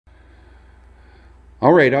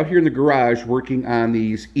All right, out here in the garage working on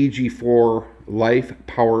these EG4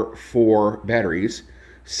 LifePower4 batteries,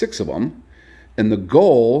 6 of them. And the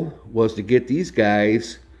goal was to get these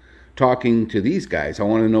guys talking to these guys. I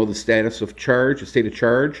want to know the status of charge, the state of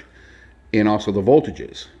charge, and also the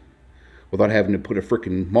voltages without having to put a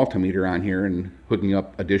freaking multimeter on here and hooking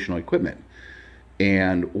up additional equipment.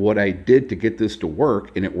 And what I did to get this to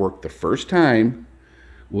work, and it worked the first time,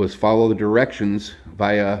 was follow the directions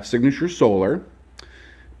via Signature Solar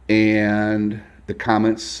and the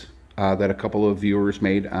comments that a couple of viewers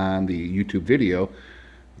made on the YouTube video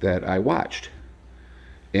that I watched.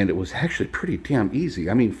 And it was actually pretty damn easy.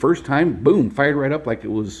 I mean, first time, boom, fired right up like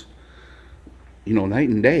it was, you know, night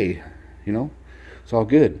and day, you know. It's all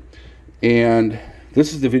good. And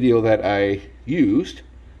this is the video that I used.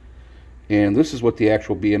 And this is what the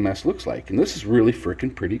actual BMS looks like. And this is really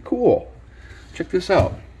freaking pretty cool. Check this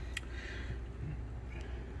out.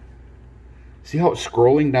 See how it's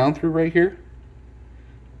scrolling down through right here?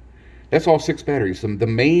 That's all 6 batteries. The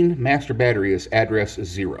main master battery is address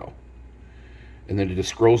 0. And then it just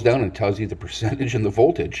scrolls down and tells you the percentage and the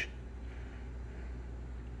voltage.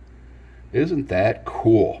 Isn't that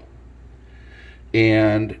cool?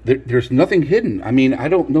 And there's nothing hidden. I mean, I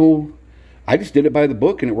don't know. I just did it by the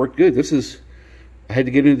book and it worked good. I had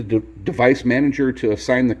to get into the device manager to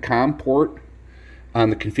assign the COM port on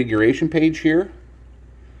the configuration page here.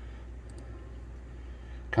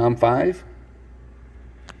 COM 5.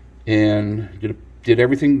 And did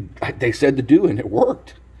everything they said to do, and it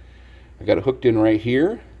worked. I got it hooked in right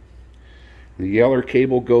here. The yellow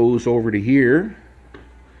cable goes over to here.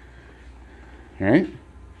 All right.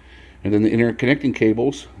 And then the interconnecting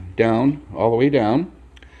cables down, all the way down.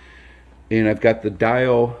 And I've got the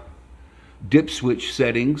dial dip switch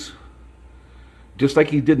settings, just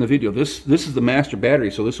like you did in the video. This is the master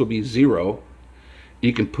battery, so this will be 0.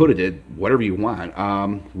 You can put it at whatever you want.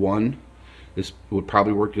 1. This would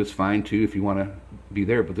probably work just fine too if you want to be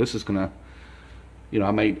there. But this is gonna, you know,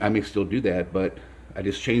 I may still do that. But I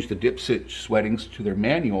just changed the dip switch settings to their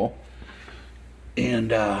manual,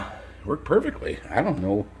 and worked perfectly. I don't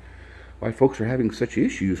know why folks are having such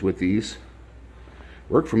issues with these.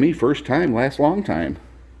 Worked for me first time, last long time.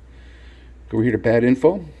 Go over here to bad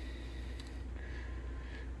info.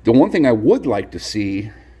 The one thing I would like to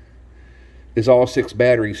see is all 6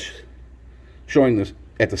 batteries showing this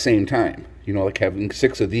at the same time. You know, like having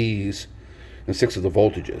 6 of these and 6 of the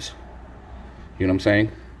voltages. You know what I'm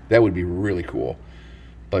saying? That would be really cool.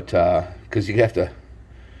 But because you have to,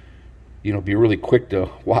 you know, be really quick to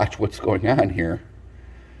watch what's going on here.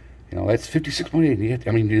 You know, that's 56.8.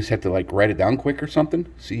 I mean, you just have to like write it down quick or something.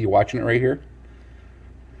 See, you watching it right here.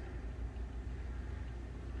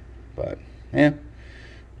 But yeah,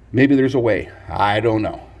 maybe there's a way. I don't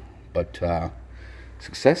know. But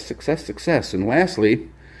success, success, success. And lastly,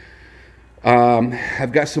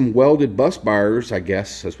 I've got some welded bus bars, I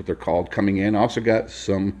guess that's what they're called, coming in. I also got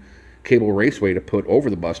some cable raceway to put over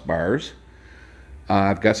the bus bars.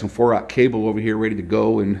 I've got some 4-aught cable over here ready to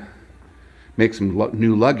go and make some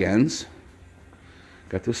new lug ends.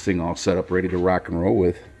 Got this thing all set up ready to rock and roll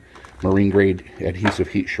with marine grade adhesive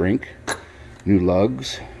heat shrink. New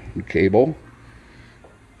lugs, new cable.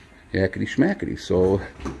 Yakety schmackety. So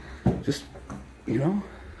just, you know,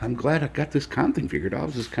 I'm glad I got this COM thing figured out. I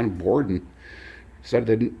was just kind of bored and decided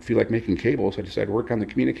I didn't feel like making cables. I decided to work on the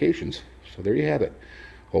communications. So there you have it.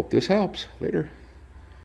 Hope this helps. Later.